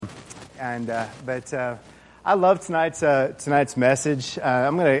But I love tonight's message.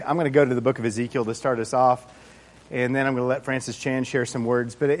 I'm gonna go to the book of Ezekiel to start us off, and then I'm gonna let Francis Chan share some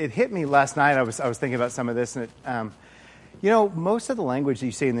words. But it hit me last night. I was thinking about some of this, and most of the language that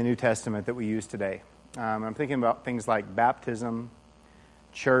you see in the New Testament that we use today. I'm thinking about things like baptism,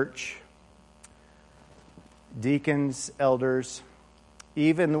 church, deacons, elders,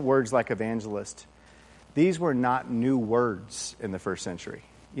 even words like evangelist. These were not new words in the first century.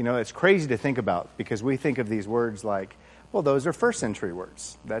 It's crazy to think about because we think of these words like, well, those are first century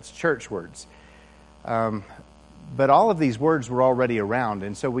words. That's church words. But all of these words were already around.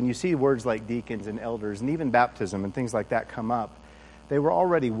 And so when you see words like deacons and elders and even baptism and things like that come up, they were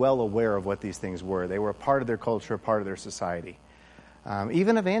already well aware of what these things were. They were a part of their culture, a part of their society.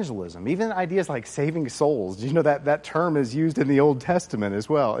 Even evangelism, even ideas like saving souls. That term is used in the Old Testament as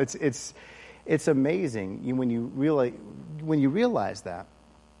well. It's amazing when you realize that.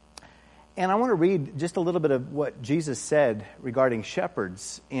 And I want to read just a little bit of what Jesus said regarding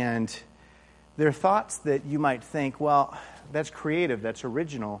shepherds and their thoughts that you might think, well, that's creative, that's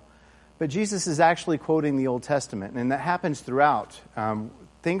original. But Jesus is actually quoting the Old Testament, and that happens throughout.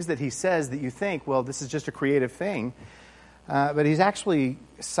 Things that he says that you think, well, this is just a creative thing. But he's actually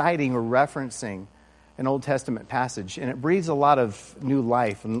citing or referencing an Old Testament passage, and it breathes a lot of new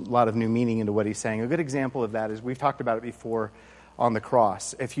life and a lot of new meaning into what he's saying. A good example of that is we've talked about it before on the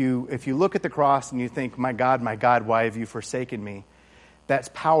cross. If you look at the cross and you think, my God, why have you forsaken me? That's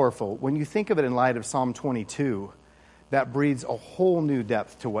powerful. When you think of it in light of Psalm 22, that breathes a whole new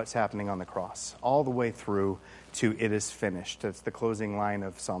depth to what's happening on the cross, all the way through to it is finished. That's the closing line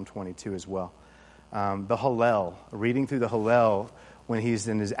of Psalm 22 as well. The Hallel, reading through the Hallel when he's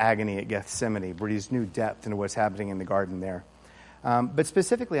in his agony at Gethsemane, breathes new depth into what's happening in the garden there. But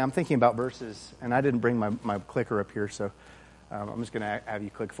specifically, I'm thinking about verses, and I didn't bring my clicker up here, so I'm just going to have you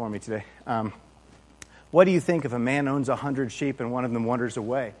click for me today. What do you think if a man owns 100 sheep and one of them wanders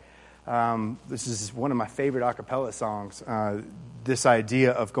away? This is one of my favorite a cappella songs, this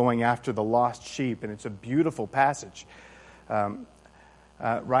idea of going after the lost sheep, and it's a beautiful passage.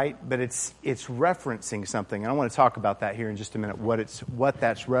 Right? But it's referencing something. And I want to talk about that here in just a minute, what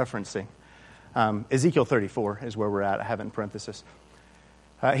that's referencing. Ezekiel 34 is where we're at. I have it in parenthesis.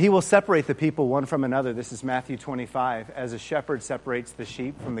 He will separate the people one from another. This is Matthew 25. As a shepherd separates the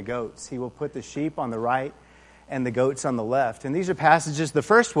sheep from the goats, he will put the sheep on the right and the goats on the left. And these are passages, the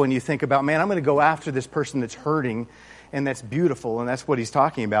first one you think about, man, I'm going to go after this person that's hurting, and that's beautiful, and that's what he's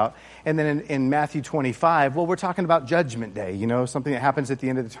talking about. And then in Matthew 25, well, we're talking about Judgment Day, something that happens at the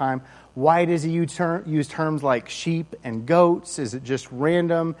end of the time. Why does he use terms like sheep and goats? Is it just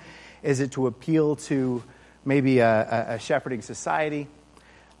random? Is it to appeal to maybe a shepherding society?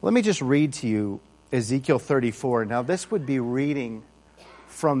 Let me just read to you Ezekiel 34. Now, this would be reading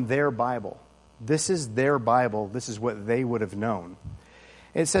from their Bible. This is their Bible. This is what they would have known.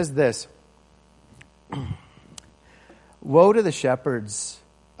 It says this: Woe to the shepherds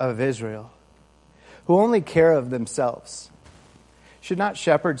of Israel, who only care of themselves. Should not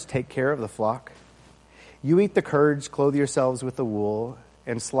shepherds take care of the flock? You eat the curds, clothe yourselves with the wool,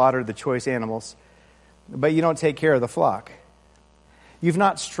 and slaughter the choice animals, but you don't take care of the flock. You've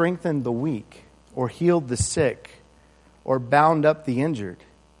not strengthened the weak, or healed the sick, or bound up the injured.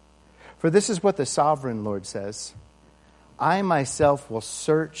 For this is what the sovereign Lord says: I myself will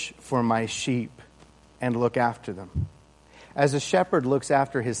search for my sheep and look after them. As a shepherd looks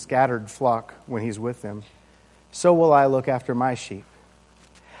after his scattered flock when he's with them, so will I look after my sheep.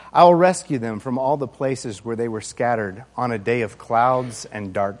 I will rescue them from all the places where they were scattered on a day of clouds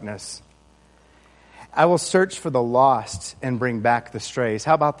and darkness. I will search for the lost and bring back the strays.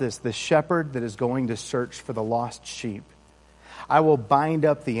 How about this? The shepherd that is going to search for the lost sheep. I will bind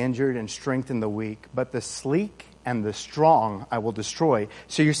up the injured and strengthen the weak, but the sleek and the strong I will destroy.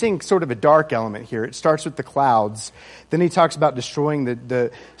 So you're seeing sort of a dark element here. It starts with the clouds. Then he talks about destroying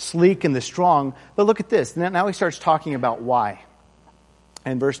the sleek and the strong. But look at this. Now he starts talking about why.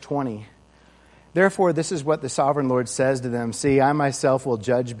 In verse 20, therefore this is what the sovereign Lord says to them: See, I myself will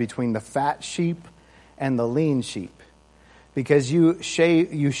judge between the fat sheep and the lean sheep, because you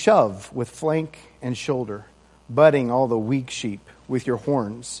shove with flank and shoulder, butting all the weak sheep with your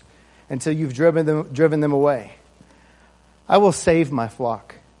horns, until you've driven them away. I will save my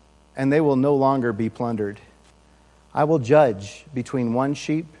flock, and they will no longer be plundered. I will judge between one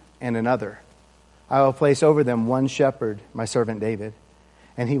sheep and another. I will place over them one shepherd, my servant David,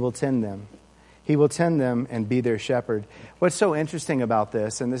 and he will tend them. He will tend them and be their shepherd. What's so interesting about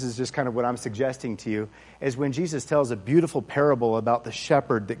this, and this is just kind of what I'm suggesting to you, is when Jesus tells a beautiful parable about the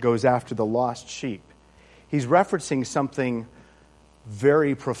shepherd that goes after the lost sheep. He's referencing something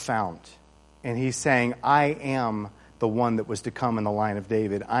very profound. And he's saying, I am the one that was to come in the line of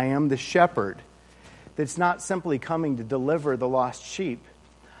David. I am the shepherd that's not simply coming to deliver the lost sheep.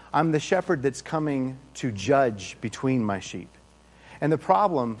 I'm the shepherd that's coming to judge between my sheep. And the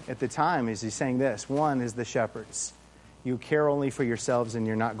problem at the time is he's saying this. One is the shepherds. You care only for yourselves and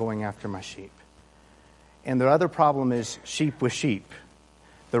you're not going after my sheep. And the other problem is sheep with sheep.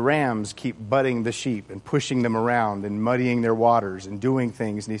 The rams keep butting the sheep and pushing them around and muddying their waters and doing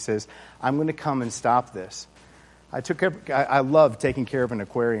things. And he says, I'm going to come and stop this. I love taking care of an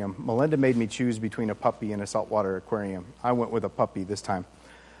aquarium. Melinda made me choose between a puppy and a saltwater aquarium. I went with a puppy this time.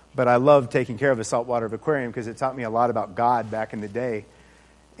 But I love taking care of a saltwater aquarium because it taught me a lot about God back in the day.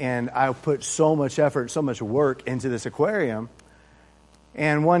 And I put so much effort, so much work into this aquarium.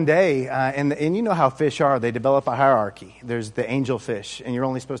 And one day, and you know how fish are, they develop a hierarchy. There's the angel fish, and you're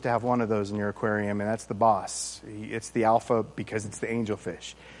only supposed to have one of those in your aquarium, and that's the boss. It's the alpha because it's the angel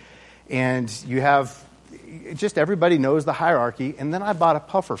fish. And you have, just everybody knows the hierarchy. And then I bought a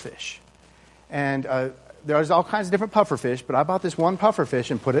puffer fish. And there's all kinds of different puffer fish, but I bought this one puffer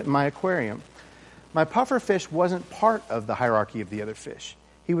fish and put it in my aquarium. My puffer fish wasn't part of the hierarchy of the other fish.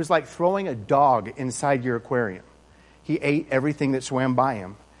 He was like throwing a dog inside your aquarium. He ate everything that swam by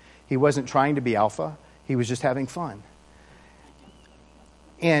him. He wasn't trying to be alpha. He was just having fun.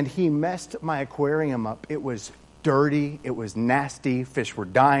 And he messed my aquarium up. It was dirty. It was nasty. Fish were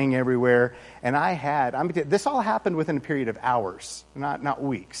dying everywhere. And this all happened within a period of hours, not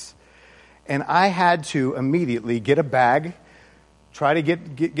weeks. And I had to immediately get a bag, try to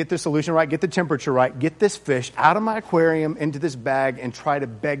get the solution right, get the temperature right, get this fish out of my aquarium into this bag and try to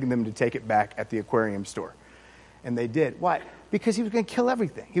beg them to take it back at the aquarium store. And they did. Why? Because he was going to kill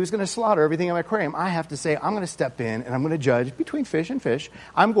everything. He was going to slaughter everything in my aquarium. I have to say, I'm going to step in and I'm going to judge between fish and fish.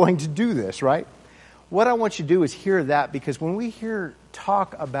 I'm going to do this, right? What I want you to do is hear that, because when we hear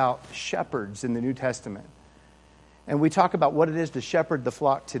talk about shepherds in the New Testament, and we talk about what it is to shepherd the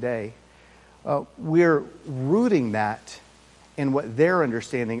flock today, we're rooting that in what their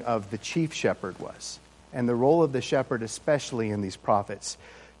understanding of the chief shepherd was, and the role of the shepherd, especially in these prophets.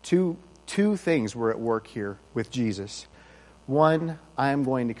 Two things were at work here with Jesus. One, I am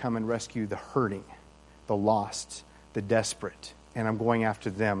going to come and rescue the hurting, the lost, the desperate, and I'm going after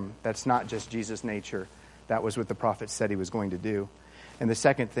them. That's not just Jesus' nature. That was what the prophet said he was going to do. And the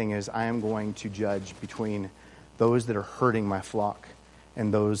second thing is, I am going to judge between those that are hurting my flock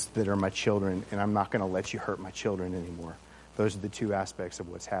and those that are my children, and I'm not going to let you hurt my children anymore. Those are the two aspects of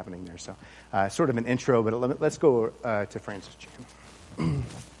what's happening there. So sort of an intro, but let's go to Francis Chan.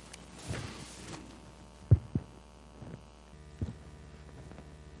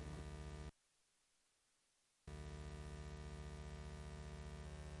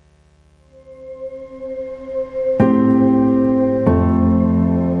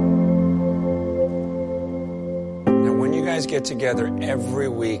 Get together every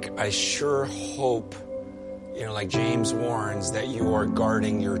week, I sure hope, like James warns, that you are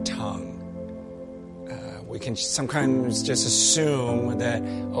guarding your tongue. We can sometimes just assume that,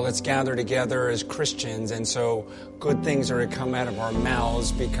 let's gather together as Christians, and so good things are to come out of our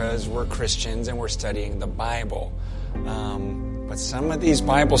mouths because we're Christians and we're studying the Bible. But some of these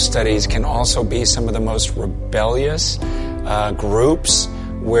Bible studies can also be some of the most rebellious groups,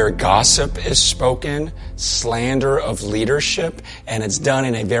 where gossip is spoken, slander of leadership, and it's done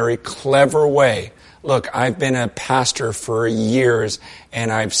in a very clever way. Look, I've been a pastor for years,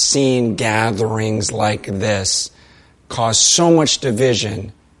 and I've seen gatherings like this cause so much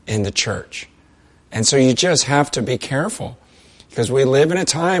division in the church. And so you just have to be careful, because we live in a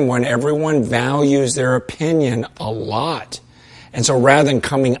time when everyone values their opinion a lot. And so rather than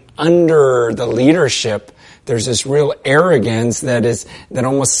coming under the leadership, there's this real arrogance that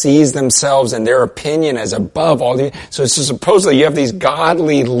almost sees themselves and their opinion as above all the. So supposedly you have these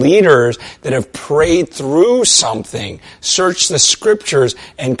godly leaders that have prayed through something, searched the scriptures,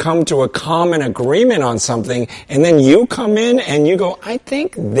 and come to a common agreement on something, and then you come in and you go, I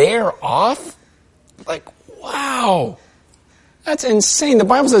think they're off. Like, wow. That's insane. The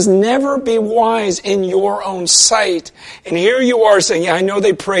Bible says never be wise in your own sight. And here you are saying, I know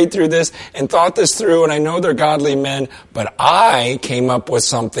they prayed through this and thought this through, and I know they're godly men, but I came up with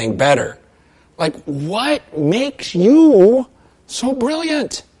something better. Like, what makes you so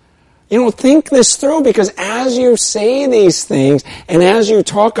brilliant? Think this through, because as you say these things and as you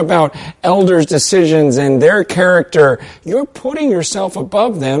talk about elders' decisions and their character, you're putting yourself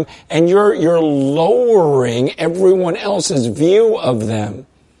above them and you're lowering everyone else's view of them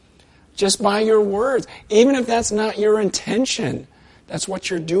just by your words, even if that's not your intention. That's what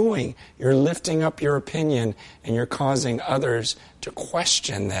you're doing. You're lifting up your opinion and you're causing others to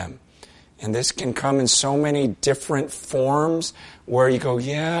question them. And this can come in so many different forms where you go,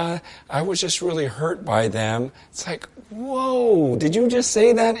 yeah, I was just really hurt by them. It's like, whoa, did you just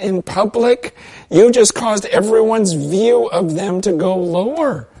say that in public? You just caused everyone's view of them to go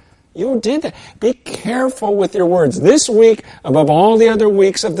lower. You did that. Be careful with your words. This week, above all the other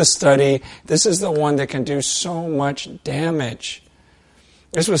weeks of the study, this is the one that can do so much damage.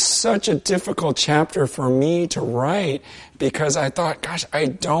 This was such a difficult chapter for me to write because I thought, gosh, I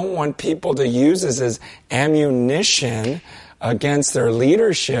don't want people to use this as ammunition against their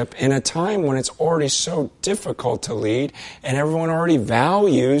leadership in a time when it's already so difficult to lead and everyone already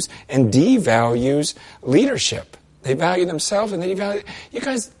values and devalues leadership. They value themselves and they value... You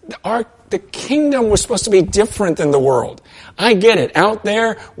guys, the kingdom was supposed to be different than the world. I get it. Out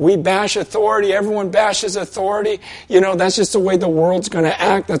there, we bash authority. Everyone bashes authority. That's just the way the world's going to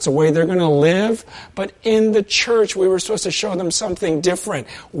act. That's the way they're going to live. But in the church, we were supposed to show them something different.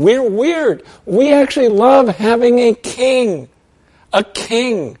 We're weird. We actually love having a king.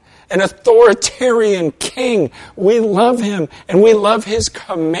 An authoritarian king. We love him and we love his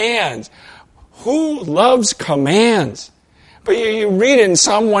commands. Who loves commands? But you read it in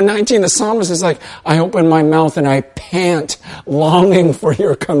Psalm 119, the psalmist is like, I open my mouth and I pant, longing for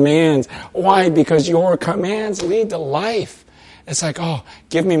your commands. Why? Because your commands lead to life. It's like, oh,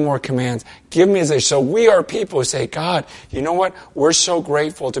 give me more commands. Give me this. So we are people who say, God, you know what? We're so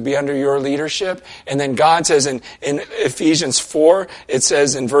grateful to be under your leadership. And then God says in Ephesians 4, it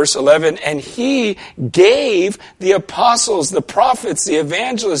says in verse 11, and he gave the apostles, the prophets, the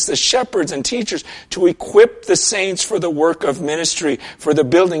evangelists, the shepherds and teachers to equip the saints for the work of ministry, for the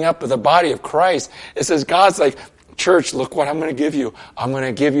building up of the body of Christ. It says God's like, church, look what I'm going to give you. I'm going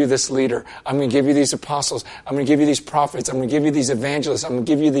to give you this leader. I'm going to give you these apostles. I'm going to give you these prophets. I'm going to give you these evangelists. I'm going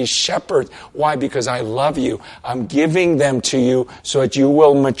to give you these shepherds. Why? Because I love you. I'm giving them to you so that you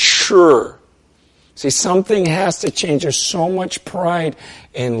will mature. See, something has to change. There's so much pride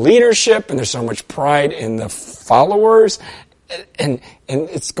in leadership and there's so much pride in the followers. And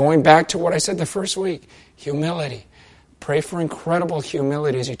it's going back to what I said the first week. Humility. Pray for incredible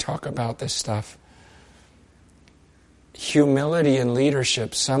humility as you talk about this stuff. Humility in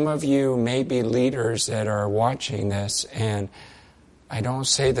leadership. Some of you may be leaders that are watching this, and I don't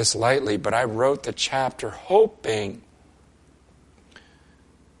say this lightly, but I wrote the chapter hoping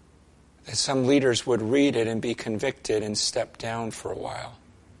that some leaders would read it and be convicted and step down for a while.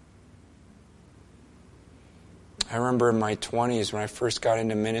 I remember in my 20s when I first got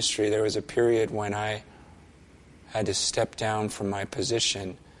into ministry, there was a period when I had to step down from my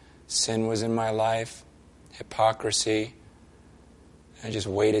position. Sin was in my life. Hypocrisy. I just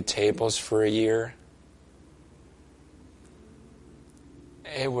waited tables for a year.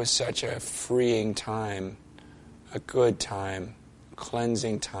 It was such a freeing time, a good time,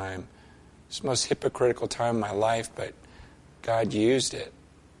 cleansing time. It's the most hypocritical time of my life, but God used it.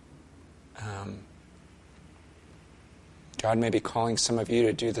 God may be calling some of you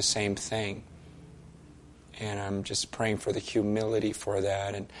to do the same thing. And I'm just praying for the humility for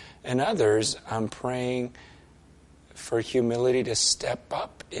that. And others, I'm praying for humility to step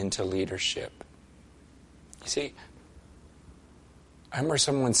up into leadership. You see, I remember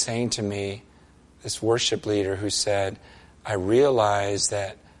someone saying to me, this worship leader who said, I realized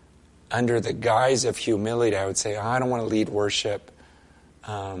that under the guise of humility, I would say, I don't want to lead worship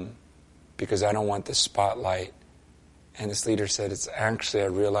because I don't want the spotlight. And this leader said, it's actually, I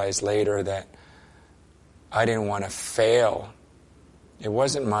realized later that I didn't want to fail. It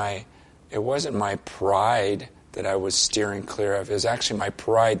wasn't my pride that I was steering clear of. It was actually my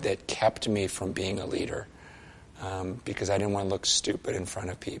pride that kept me from being a leader because I didn't want to look stupid in front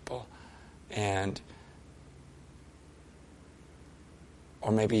of people.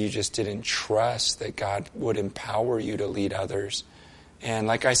 Or maybe you just didn't trust that God would empower you to lead others. And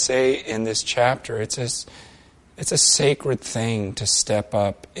like I say in this chapter, it's a sacred thing to step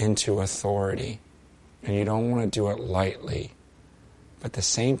up into authority. And you don't want to do it lightly. But at the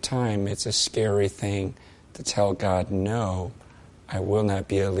same time, it's a scary thing to tell God, no, I will not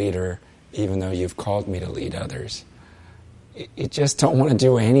be a leader, even though you've called me to lead others. You just don't want to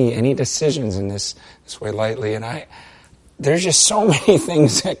do any decisions in this way lightly. And there's just so many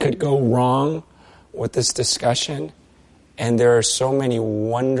things that could go wrong with this discussion. And there are so many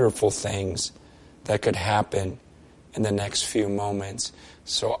wonderful things that could happen in the next few moments.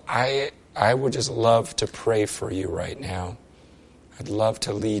 So I would just love to pray for you right now. I'd love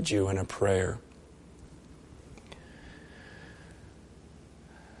to lead you in a prayer.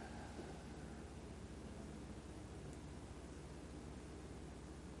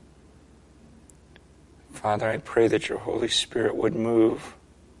 Father, I pray that your Holy Spirit would move.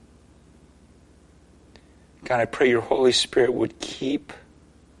 God, I pray your Holy Spirit would keep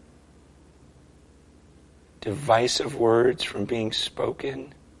divisive words from being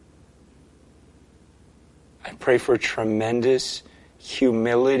spoken. I pray for tremendous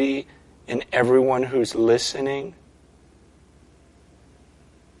humility in everyone who's listening.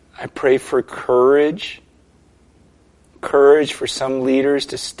 I pray for courage for some leaders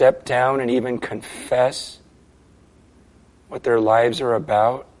to step down and even confess what their lives are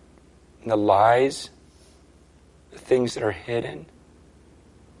about, and the lies, the things that are hidden.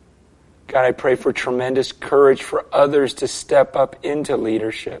 God, I pray for tremendous courage for others to step up into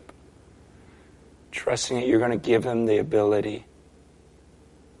leadership, trusting that you're going to give them the ability.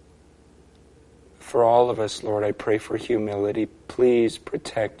 For all of us, Lord, I pray for humility. Please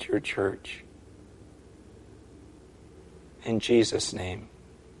protect your church. In Jesus' name,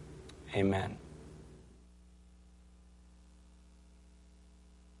 amen.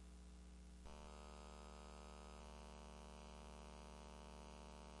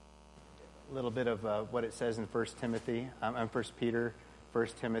 A little bit of what it says in 1 Peter, 1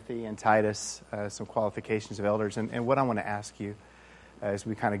 Timothy, and Titus, some qualifications of elders. And what I want to ask you as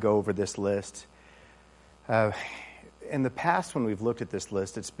we kind of go over this list, in the past when we've looked at this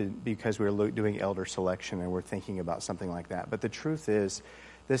list, it's been because we're doing elder selection and we're thinking about something like that. But the truth is,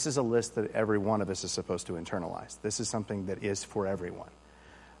 this is a list that every one of us is supposed to internalize. This is something that is for everyone.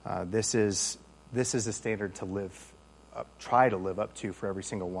 This is a standard to try to live up to for every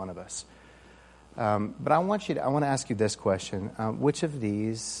single one of us. But I want to ask you this question: which of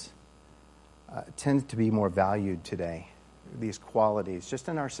these tend to be more valued today? These qualities, just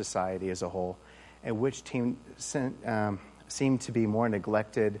in our society as a whole, and which seem to be more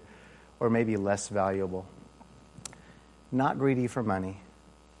neglected or maybe less valuable? Not greedy for money,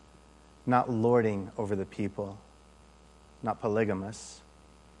 not lording over the people, not polygamous.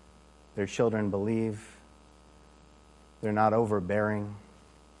 Their children believe. They're not overbearing,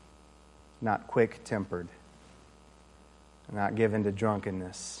 not quick-tempered, not given to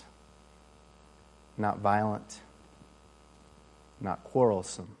drunkenness, not violent, not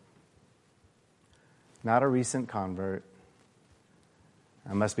quarrelsome, not a recent convert.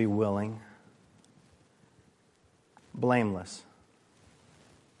 I must be willing, blameless,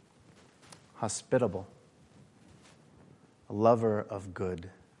 hospitable, a lover of good,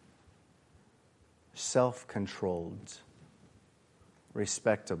 self-controlled,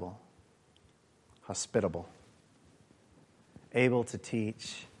 respectable, hospitable, able to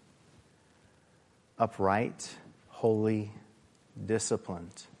teach, upright, holy,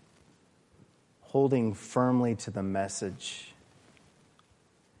 disciplined, holding firmly to the message,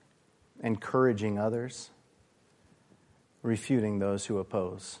 encouraging others, refuting those who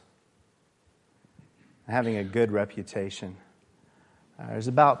oppose, having a good reputation. There's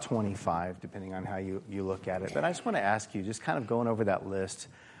about 25, depending on how you look at it. But I just want to ask you, just kind of going over that list,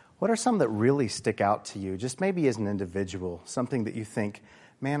 what are some that really stick out to you, just maybe as an individual, something that you think,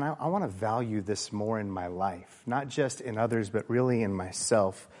 man, I want to value this more in my life, not just in others, but really in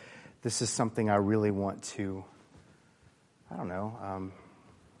myself. This is something I really want to,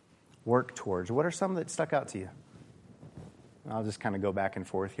 work towards. What are some that stuck out to you? I'll just kind of go back and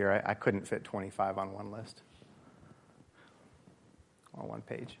forth here. I couldn't fit 25 on one list. On one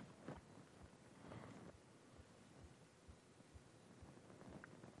page.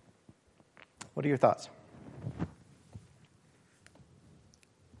 What are your thoughts?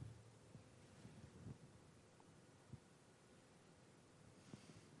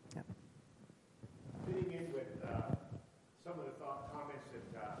 Yeah. Fitting in with some of the comments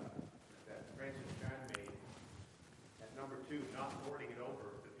that Francis Chan made, at number 2, not lording it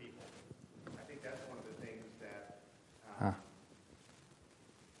over the people. I think that's one of the things that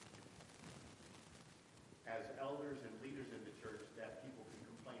as elders and leaders in the church, that people can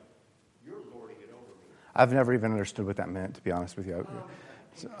complain, you're lording it over me. I've never even understood what that meant, to be honest with you.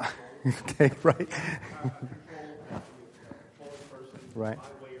 Okay, right. Control person, Right. my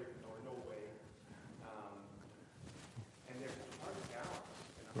way or no way. And there's a hard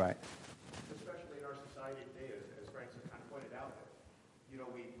balance. Right. Especially in our society today, as Francis kind of pointed out, that,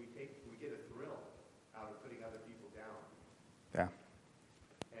 we get a thrill out of putting other people down. Yeah.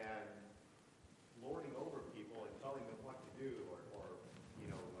 And lording over people and telling them what to do, or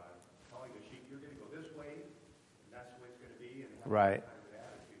telling the sheep, you're going to go this way, and that's the way it's going to be, and have Right. that kind of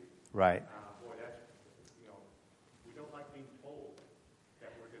attitude. Right. Boy, that's, we don't like being told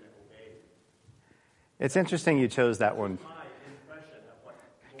that we're going to obey. It's interesting you chose that one. My impression of what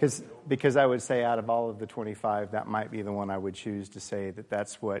Because I would say out of all of the 25, that might be the one I would choose to say that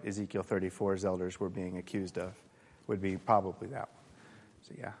that's what Ezekiel 34's elders were being accused of, would be probably that one.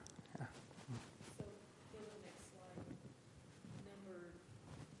 So, yeah. So, go to the next slide. Number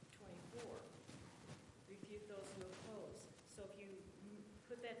 24. Refute those who oppose. So if you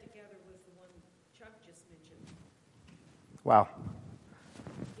put that together with the one Chuck just mentioned, Wow.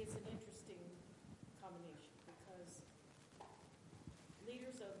 it's an interesting combination because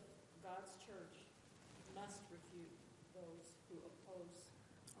leaders of God's church must refute those who oppose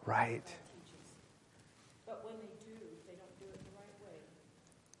Right. God's teachings. But when they do, if they don't do it the right way,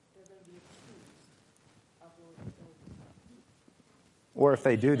 they're going to be accused of lording it over. Or if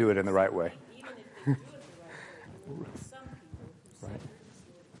they do it in the right way. Even if they do it the right way, there will be some people who say Right. they're just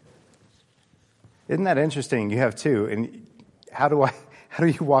lording it over. Isn't that interesting? You have two. And how do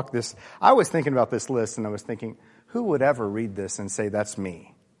you walk this? I was thinking about this list and I was thinking, who would ever read this and say, that's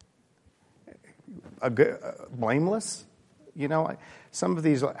me? Blameless? You know, some of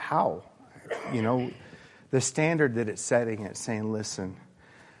these, how? You know, the standard that it's setting, it's saying, listen,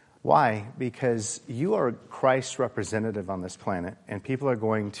 why? Because you are Christ's representative on this planet, and people are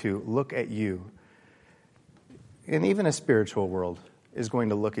going to look at you, and even a spiritual world is going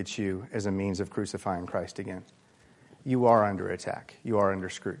to look at you as a means of crucifying Christ again. You are under attack. You are under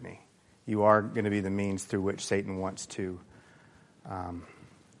scrutiny. You are going to be the means through which Satan wants to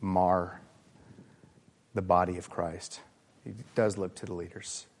mar the body of Christ. He does look to the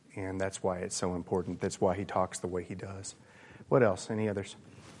leaders, and that's why it's so important. That's why he talks the way he does. What else? Any others?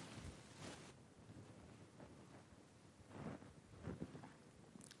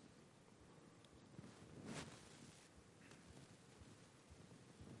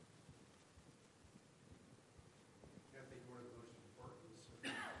 I think one of the most important is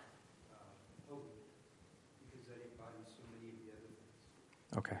hope, because that embodies so many of the other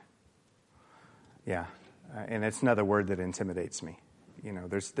things. Okay. Yeah, and it's another word that intimidates me. You know,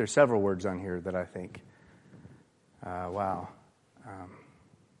 there's several words on here that I think, wow.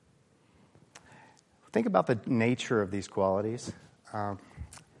 Think about the nature of these qualities.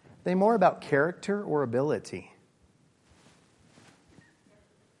 They more about character or ability?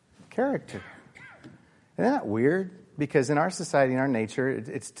 Character. Isn't that weird? Because in our society, in our nature,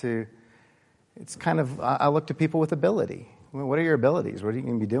 it's kind of, I look to people with ability. Well, what are your abilities? What are you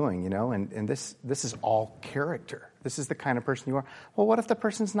going to be doing? You know, and this is all character. This is the kind of person you are. Well, what if the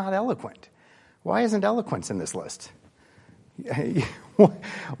person's not eloquent? Why isn't eloquence in this list?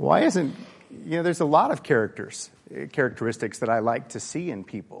 Why isn't, you know, there's a lot of characteristics that I like to see in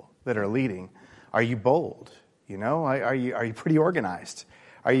people that are leading. Are you bold? You know, are you pretty organized?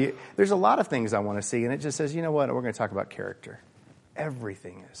 There's a lot of things I want to see, and it just says, you know what, we're going to talk about character.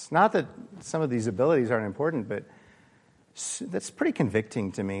 Everything is. Not that some of these abilities aren't important, but that's pretty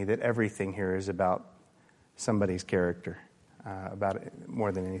convicting to me that everything here is about somebody's character, about it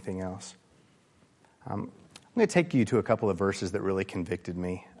more than anything else. I'm going to take you to a couple of verses that really convicted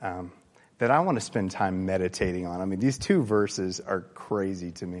me, that I want to spend time meditating on. I mean, these two verses are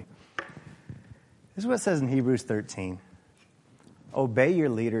crazy to me. This is what it says in Hebrews 13. Obey your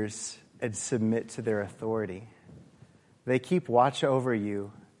leaders and submit to their authority. They keep watch over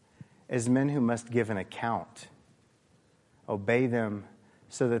you as men who must give an account. Obey them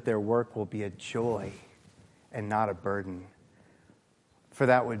so that their work will be a joy and not a burden, for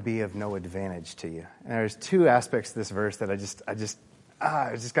that would be of no advantage to you. And there's two aspects to this verse that I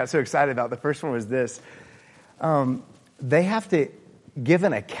just got so excited about. The first one was this. They have to give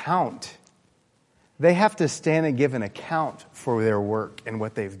an account. They have to stand and give an account for their work and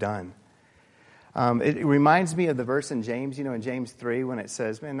what they've done. It reminds me of the verse in James, you know, in James 3, when it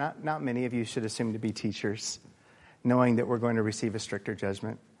says, man, not many of you should assume to be teachers, knowing that we're going to receive a stricter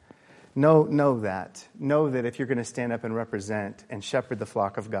judgment. Know that if you're going to stand up and represent and shepherd the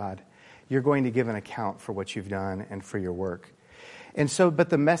flock of God, you're going to give an account for what you've done and for your work. And so, but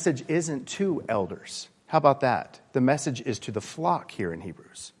the message isn't to elders. How about that? The message is to the flock here in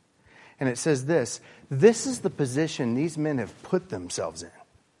Hebrews. And it says this is the position these men have put themselves in.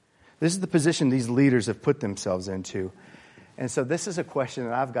 This is the position these leaders have put themselves into. And so this is a question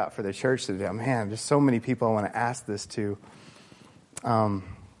that I've got for the church today. Man, there's so many people I want to ask this to.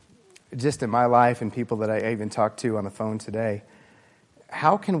 Just in my life and people that I even talked to on the phone today.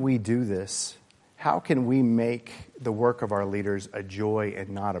 How can we do this? How can we make the work of our leaders a joy and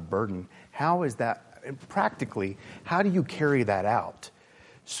not a burden? How is that, practically, how do you carry that out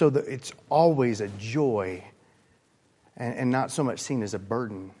so that it's always a joy and not so much seen as a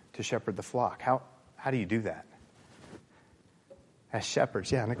burden to shepherd the flock? How do you do that? As shepherds,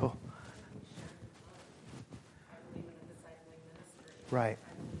 yeah, Nicole? I believe in a discipling ministry. Right.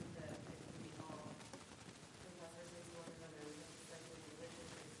 I believe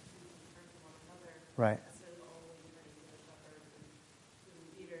Right. instead of only turning to the shepherd and to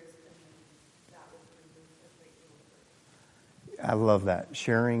the leaders, and then that would remove a great deal of burden. I love that,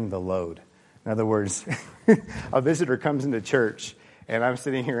 sharing the load. In other words, a visitor comes into church, and I'm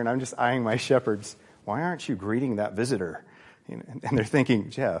sitting here and I'm just eyeing my shepherds. Why aren't you greeting that visitor? And they're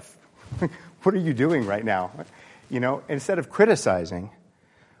thinking, Jeff, what are you doing right now? Instead of criticizing,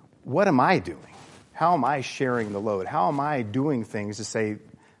 what am I doing? How am I sharing the load? How am I doing things to say,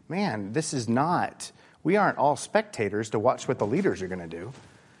 man, we aren't all spectators to watch what the leaders are going to do.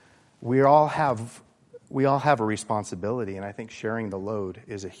 We all have a responsibility, and I think sharing the load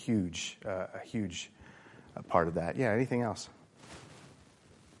is a huge part of that. Yeah, anything else?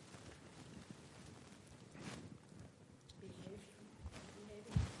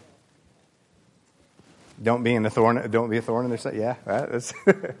 Don't be a thorn in their side. Yeah, that's.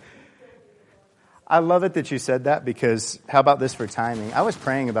 I love it that you said that, because how about this for timing? I was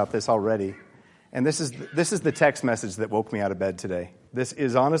praying about this already, and this is the text message that woke me out of bed today. This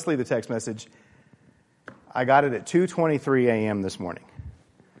is honestly the text message. I got it at 2:23 a.m. this morning.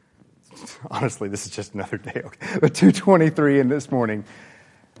 Honestly, this is just another day. Okay. But 2:23 in this morning.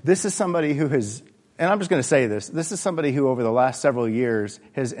 This is somebody who has, and I'm just going to say this. This is somebody who over the last several years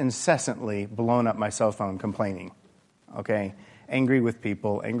has incessantly blown up my cell phone complaining. Okay? Angry with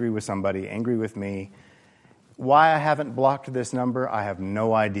people, angry with somebody, angry with me. Why I haven't blocked this number, I have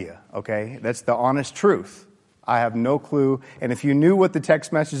no idea. Okay? That's the honest truth. I have no clue. And if you knew what the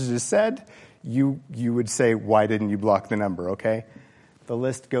text messages said, you would say, why didn't you block the number, okay? The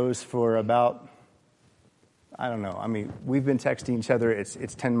list goes for about, I don't know. I mean, we've been texting each other. It's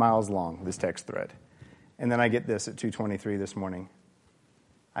 10 miles long, this text thread. And then I get this at 2:23 this morning.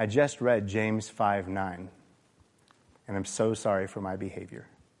 I just read James 5:9, and I'm so sorry for my behavior.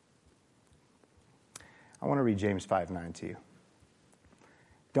 I want to read James 5:9 to you.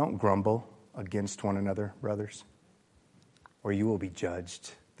 Don't grumble against one another, brothers, or you will be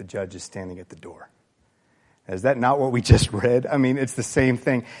judged. The judge is standing at the door. Is that not what we just read? I mean, it's the same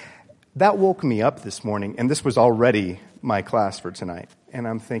thing. That woke me up this morning, and this was already my class for tonight. And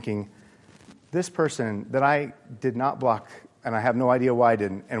I'm thinking, this person that I did not block, and I have no idea why I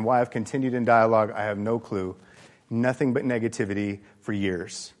didn't, and why I've continued in dialogue, I have no clue. Nothing but negativity for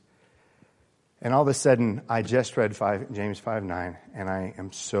years. And all of a sudden, I just read James 5:9, and I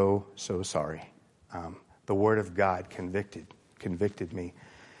am so, so sorry. The Word of God convicted me.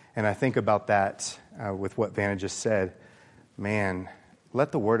 And I think about that with what Vanna just said. Man,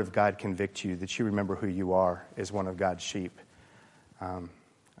 let the Word of God convict you, that you remember who you are as one of God's sheep. And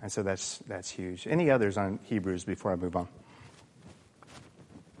so that's huge. Any others on Hebrews before I move on?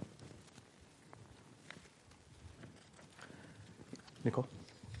 Nicole?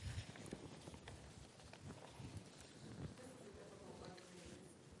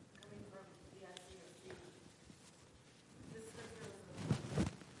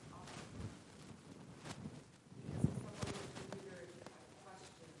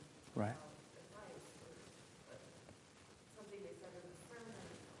 Right.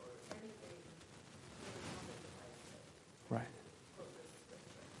 Right.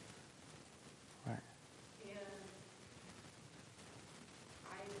 Right. And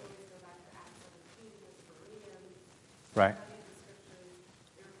I always go back to Acts 17 with Bereans. Right. Studying the scriptures,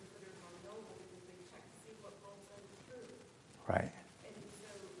 they were considered more noble because they checked to see what Paul said was true. Right. And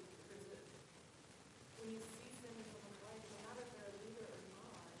so when you see sin in someone's life, no matter if they're a leader or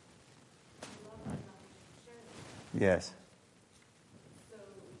not, you love them enough to share them. Yes. So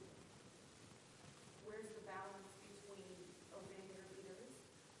where's the balance between obeying your leaders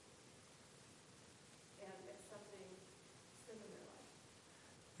and accepting sin in their life?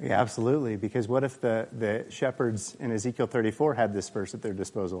 Yeah, absolutely. Because what if the shepherds in Ezekiel 34 had this verse at their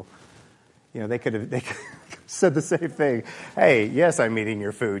disposal? They could have said the same thing. Hey, yes, I'm eating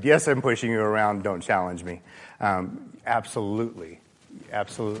your food. Yes, I'm pushing you around. Don't challenge me. Absolutely,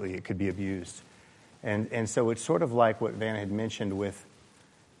 it could be abused. And so it's sort of like what Vanna had mentioned with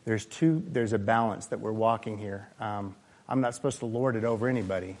there's a balance that we're walking here. I'm not supposed to lord it over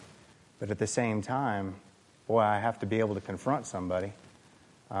anybody, but at the same time, boy, I have to be able to confront somebody.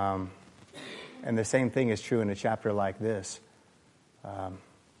 And the same thing is true in a chapter like this.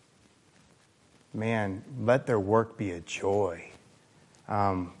 Man, let their work be a joy.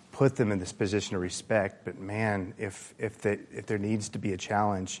 Put them in this position of respect. But man, if there needs to be a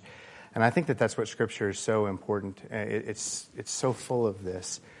challenge, and I think that's what Scripture is so important. It's so full of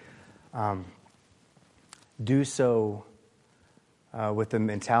this. Do so with the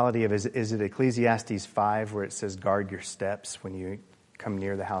mentality of, is it Ecclesiastes 5 where it says, guard your steps when you come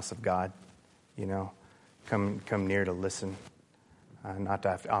near the house of God? Come near to listen. not to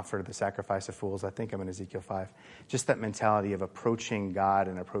have to offer the sacrifice of fools. I think I'm in Ezekiel 5. Just that mentality of approaching God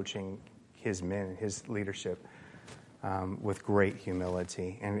and approaching his men and his leadership with great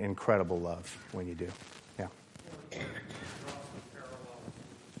humility and incredible love when you do. Yeah.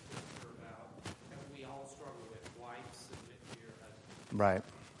 We all struggle with wives submit to your husband. Right.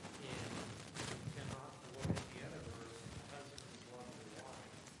 And you cannot look at the other verse, husbands love their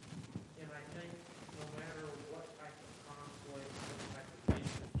wives. And I think no matter what type of conflict, what type of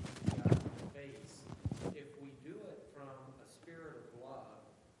issues you've got to face, if we do it from a spirit of love,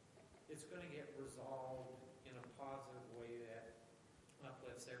 it's going to get resolved in a positive way that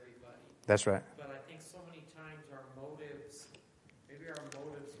uplifts everybody. That's right. But I think so many times our motives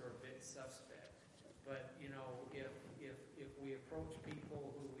are a bit suspect. But, if we approach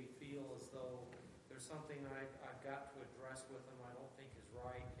people who we feel as though there's something I've got to address with them I don't think is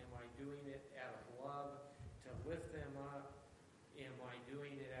right, am I doing it out of love to lift them up? Am I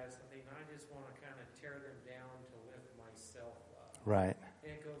doing it as something I just want to kind of tear them down to lift myself up? Right.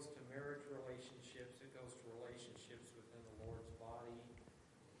 And it goes to marriage relationships. It goes to relationships within the Lord's body.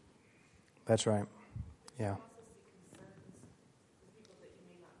 That's right. Yeah. You also see concerns with people that you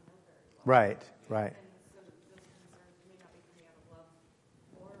may not know very well. Right. Right. And so those concerns may not be coming out of love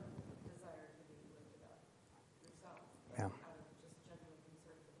or desire to be lifted up yourself, but Yeah. out of just genuine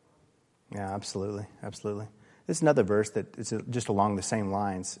concern for the body. Yeah, absolutely. Absolutely. This is another verse that is just along the same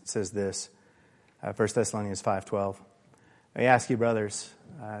lines. It says this, 1 Thessalonians 5:12. I ask you, brothers,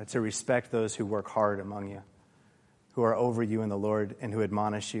 to respect those who work hard among you, who are over you in the Lord and who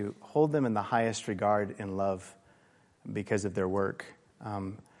admonish you. Hold them in the highest regard in love because of their work.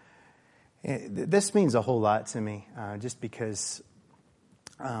 This means a whole lot to me, just because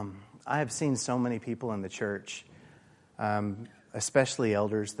I have seen so many people in the church, especially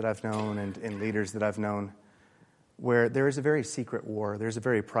elders that I've known and leaders that I've known, where there is a very secret war. There's a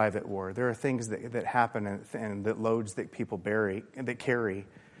very private war. There are things that happen and that loads that people carry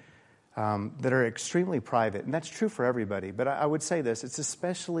that are extremely private. And that's true for everybody. But I would say this, it's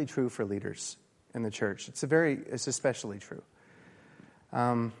especially true for leaders in the church. It's especially true.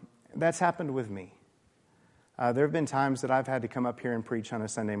 That's happened with me. There have been times that I've had to come up here and preach on a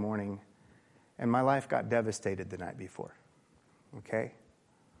Sunday morning, and my life got devastated the night before. Okay?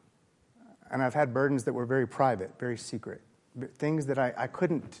 And I've had burdens that were very private, very secret, things that I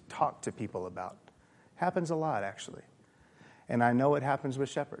couldn't talk to people about. Happens a lot, actually. And I know it happens with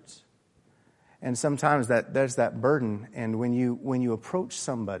shepherds. And sometimes there's that burden, and when you approach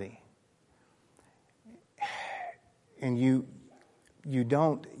somebody and you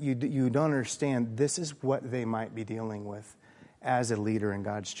don't understand this is what they might be dealing with as a leader in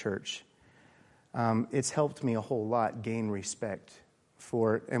God's church, it's helped me a whole lot gain respect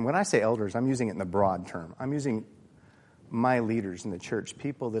for, and when I say elders, I'm using it in the broad term. I'm using my leaders in the church,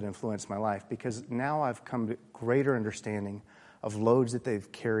 people that influence my life, because now I've come to greater understanding of loads that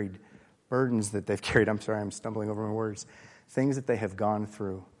they've carried, burdens that they've carried. I'm sorry, I'm stumbling over my words. Things that they have gone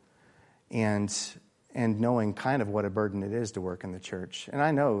through, and knowing kind of what a burden it is to work in the church. And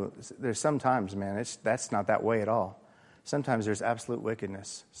I know there's sometimes, man, that's not that way at all. Sometimes there's absolute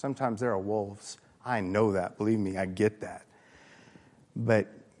wickedness. Sometimes there are wolves. I know that. Believe me, I get that. But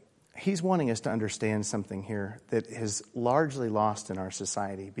he's wanting us to understand something here that is largely lost in our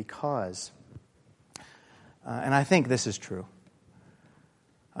society because, and I think this is true,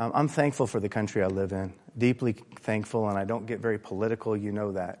 I'm thankful for the country I live in, deeply thankful, and I don't get very political, you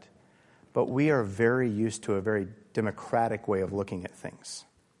know that. But we are very used to a very democratic way of looking at things.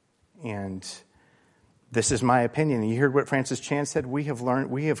 And this is my opinion. You heard what Francis Chan said? We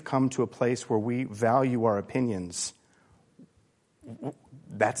have come to a place where we value our opinions.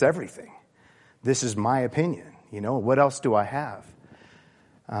 That's everything. This is my opinion. What else do I have?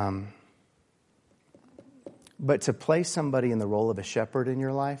 But to place somebody in the role of a shepherd in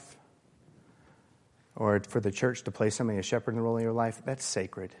your life, or for the church to place somebody a shepherd in the role in your life, that's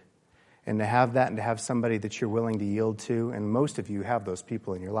sacred. And to have that and to have somebody that you're willing to yield to, and most of you have those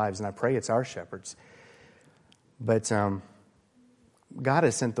people in your lives, and I pray it's our shepherds. But God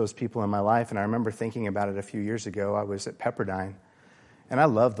has sent those people in my life, and I remember thinking about it a few years ago. I was at Pepperdine, and I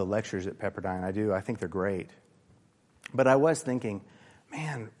love the lectures at Pepperdine. I do. I think they're great. But I was thinking,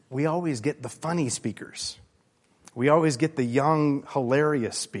 man, we always get the funny speakers. We always get the young,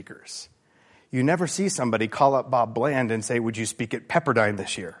 hilarious speakers. You never see somebody call up Bob Bland and say, would you speak at Pepperdine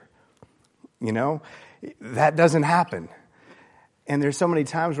this year? That doesn't happen. And there's so many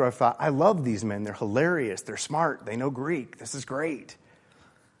times where I thought, I love these men. They're hilarious. They're smart. They know Greek. This is great.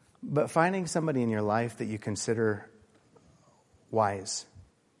 But finding somebody in your life that you consider wise,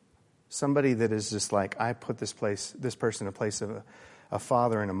 somebody that is just like, I put this person in a place of a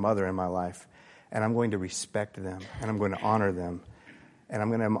father and a mother in my life, and I'm going to respect them, and I'm going to honor them, and I'm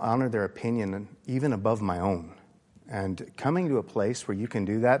going to honor their opinion even above my own. And coming to a place where you can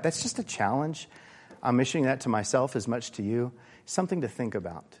do that, that's just a challenge. I'm issuing that to myself as much to you. Something to think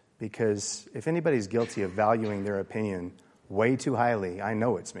about, because if anybody's guilty of valuing their opinion way too highly, I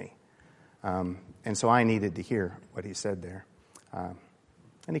know it's me. And so I needed to hear what he said there.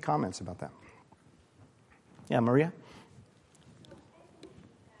 Any comments about that? Yeah, Maria?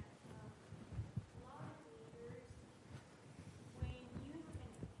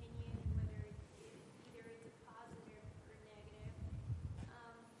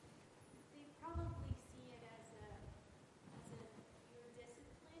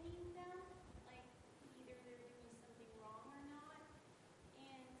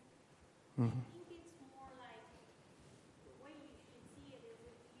 I think it's more like the way you should see it is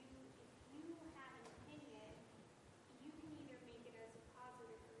if you have an opinion, you can either make it as a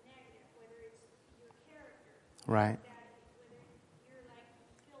positive or negative, whether it's your character. Right. That whether you're like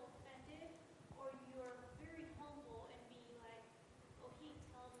you feel offended or you're very humble and be like, okay,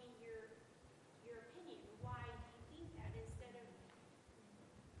 tell me your opinion. Why do you think that instead of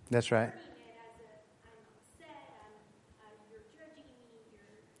That's right. turning it as a I'm upset, you're judging me,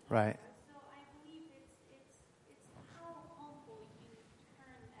 Right.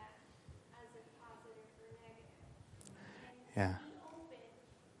 Yeah. Be open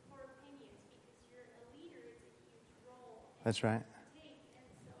for opinions because you're a leader. It's a huge role. That's right. And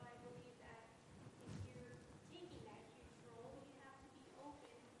so I believe that if you're taking that huge role, you have to be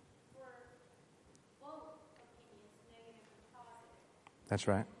open for both opinions, negative and positive. That's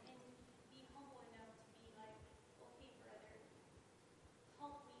right. And be humble enough to be like, okay, brother,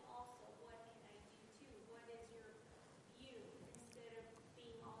 help me also. What can I do too? What is your view? Instead of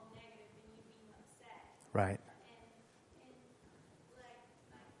being all negative and you being upset. Right.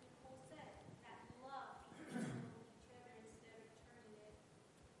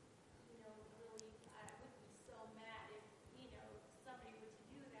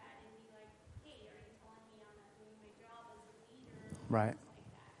 Right.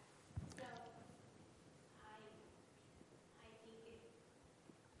 So I think it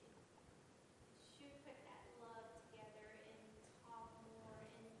should put that love together and talk more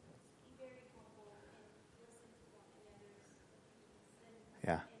and be very humble and listen to one another's opinions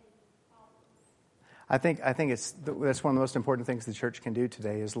Yeah. and problems. I think that's one of the most important things the church can do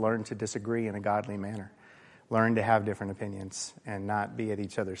today is learn to disagree in a godly manner. Learn to have different opinions and not be at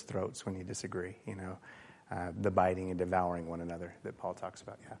each other's throats when you disagree, the biting and devouring one another that Paul talks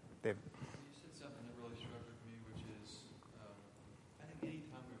about. Yeah, David. You said something that really struck with me, which is, I think any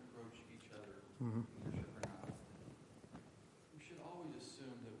time we approach each other, leadership or not, we should always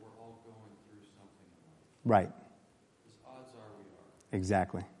assume that we're all going through something in life. Right. Because odds are we are.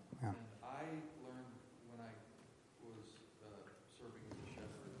 Exactly. Yeah. And I learned when I was serving as a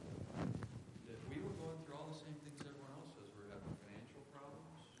shepherd that we were going through all the same things everyone else was. We were having financial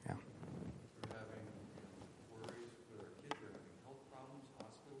problems. Yeah. We were having worries with our kids. We were having health problems,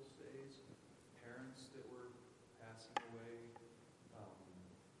 hospital stays, parents that were passing away,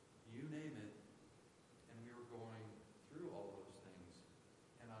 you name it. And we were going through all those things.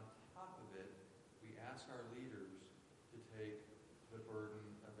 And on top of it, we ask our leaders to take the burden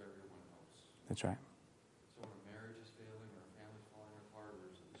of everyone else. That's right. So when a marriage is failing or a family's falling apart or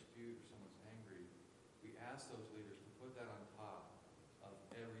there's a dispute or someone's angry, we ask those leaders to put that on top of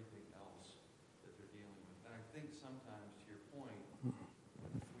everything else that they're dealing with. And I think sometimes, to your point,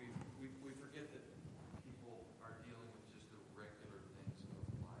 we forget that people are dealing with just the regular things of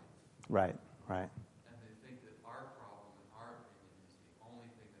life. Right. Right. And they think that our problem and our opinion is the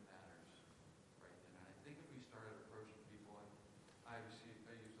only thing that matters right then. And I think if we started approaching people, and I use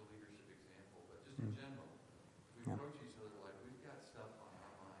a leadership example, but just in general, we approach each other like we've got stuff on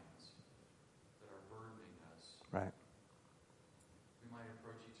our minds that are burdening us. Right. We might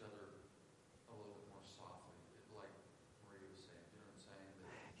approach each other a little bit more softly, like Maria was saying. You know what I'm saying?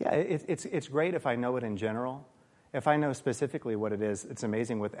 Yeah, it's great if I know it in general. If I know specifically what it is, it's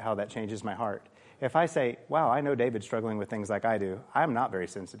amazing how that changes my heart. If I say, wow, I know David's struggling with things like I do, I'm not very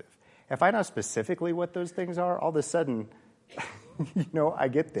sensitive. If I know specifically what those things are, all of a sudden, I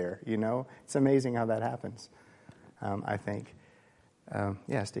get there, It's amazing how that happens, I think.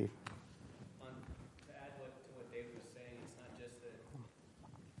 Yeah, Steve. To add to what David was saying, it's not just that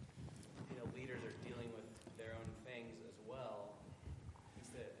leaders are dealing with their own things as well.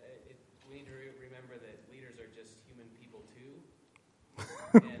 It's that we need to remember that leaders are just human people too.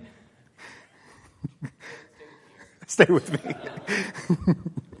 And Stay with me. Because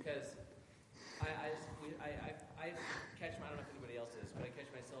I catch, I don't know if anybody else does,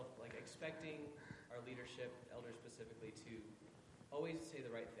 always say the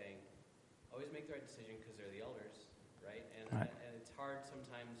right thing, always make the right decision because they're the elders, right? Right. And it's hard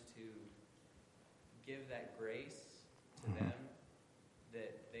sometimes to give that grace to them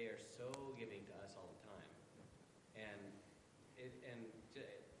that they are so giving to us all the time. And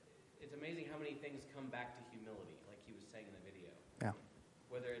it's amazing how many things come back to humility, like he was saying in the video. Yeah.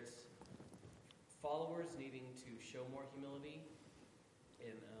 Whether it's followers needing to show more humility,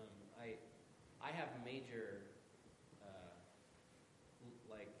 and I have major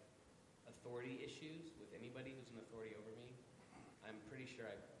authority issues with anybody who's an authority over me. I'm pretty sure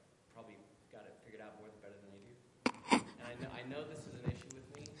I probably got it figured out better than they do. And I know this is an issue with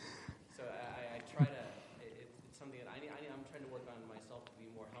me, so I try to. It's something that I'm trying to work on myself to be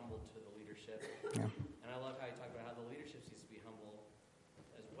more humble to the leadership. Yeah. And I love how you talk about how the leadership needs to be humble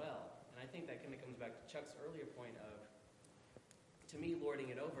as well. And I think that kind of comes back to Chuck's earlier point of, to me, lording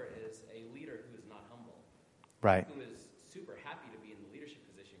it over is a leader who is not humble. Right. Who is super happy to be in the leadership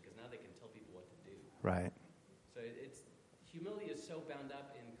position because now they can tell people what to do. Right. So humility is so bound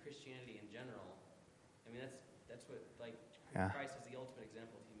up in Christianity in general. I mean, that's what, like, Christ is the ultimate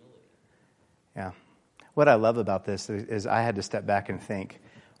example of humility. Yeah. What I love about this is I had to step back and think,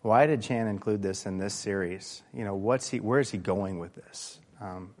 why did Chan include this in this series? You know, where is he going with this?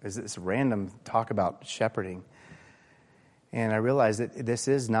 Is this random talk about shepherding? And I realized that this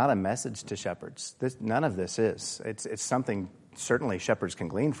is not a message to shepherds. None of this is. It's something certainly shepherds can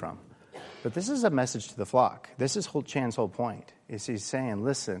glean from. But this is a message to the flock. This is Chan's whole point, is he's saying,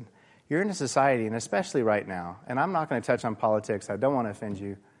 listen, you're in a society, and especially right now, and I'm not going to touch on politics. I don't want to offend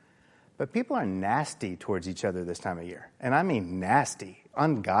you. But people are nasty towards each other this time of year. And I mean nasty,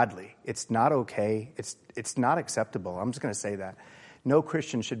 ungodly. It's not okay. It's not acceptable. I'm just going to say that. No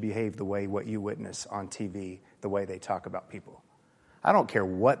Christian should behave the way what you witness on TV, the way they talk about people. I don't care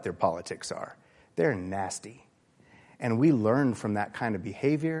what their politics are. They're nasty. And we learn from that kind of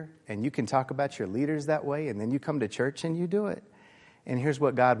behavior, and you can talk about your leaders that way, and then you come to church and you do it. And here's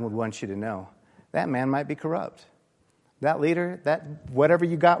what God would want you to know. That man might be corrupt. That leader, that whatever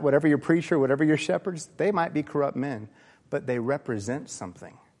you got, whatever your preacher, whatever your shepherds, they might be corrupt men, but they represent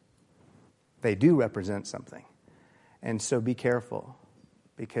something. They do represent something. And so be careful,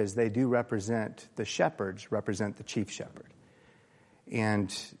 because they do represent, the shepherds represent the chief shepherd.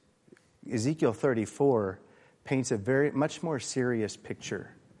 And Ezekiel 34 paints a much more serious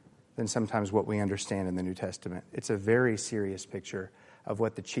picture than sometimes what we understand in the New Testament. It's a very serious picture of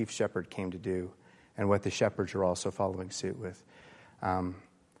what the chief shepherd came to do and what the shepherds are also following suit with.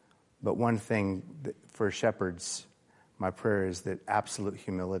 But one thing for shepherds, my prayer is that absolute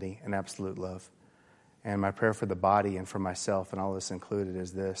humility and absolute love. And my prayer for the body and for myself, and all this included,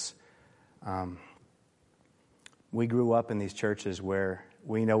 is this. We grew up in these churches where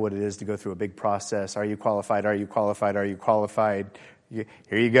we know what it is to go through a big process. Are you qualified? Are you qualified? Are you qualified? Here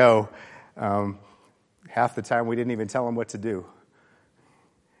you go. Half the time we didn't even tell them what to do.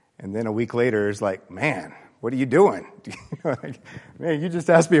 And then a week later, it's like, man, what are you doing? Man, you just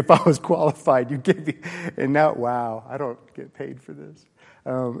asked me if I was qualified. You gave me, and now, wow, I don't get paid for this.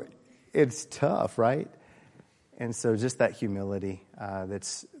 It's tough, right? And so just that humility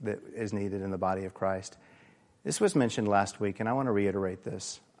that is needed in the body of Christ. This was mentioned last week, and I want to reiterate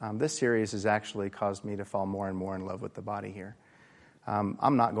this. This series has actually caused me to fall more and more in love with the body here.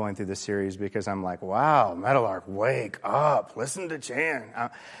 I'm not going through this series because I'm like, wow, Meadowlark, wake up, listen to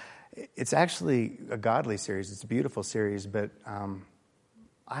Chan. It's actually a godly series. It's a beautiful series, but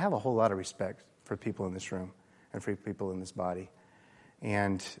I have a whole lot of respect for people in this room and for people in this body.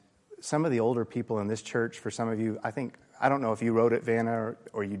 And some of the older people in this church, for some of you, I don't know if you wrote it, Vanna,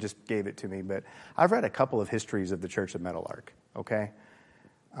 or you just gave it to me, but I've read a couple of histories of the Church of Meadowlark, okay?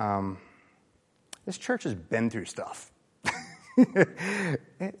 This church has been through stuff.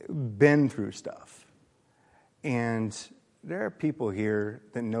 Been through stuff. And there are people here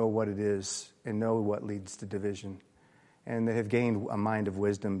that know what it is and know what leads to division, and that have gained a mind of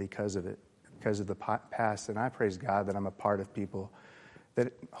wisdom because of it, because of the past. And I praise God that I'm a part of people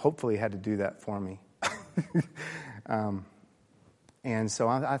that hopefully had to do that for me. And so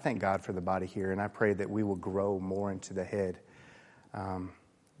I thank God for the body here, and I pray that we will grow more into the head.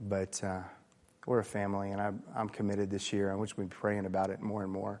 But we're a family, and I'm committed this year. I wish we'd be praying about it more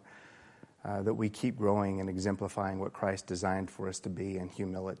and more, that we keep growing and exemplifying what Christ designed for us to be in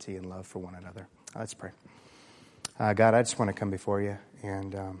humility and love for one another. Let's pray. God, I just want to come before you,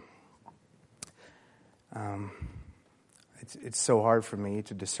 and it's so hard for me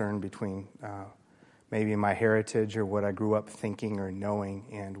to discern between maybe my heritage or what I grew up thinking or knowing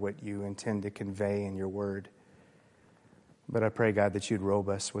and what you intend to convey in your word. But I pray, God, that you'd robe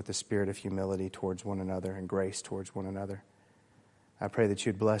us with the spirit of humility towards one another and grace towards one another. I pray that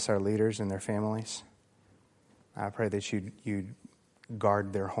you'd bless our leaders and their families. I pray that you'd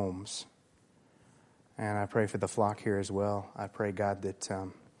guard their homes. And I pray for the flock here as well. I pray, God, that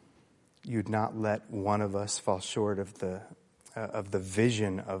you'd not let one of us fall short of the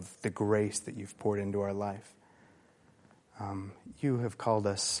vision of the grace that you've poured into our life. You have called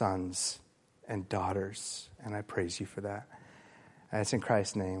us sons and daughters, and I praise you for that. And it's in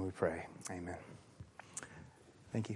Christ's name we pray. Amen.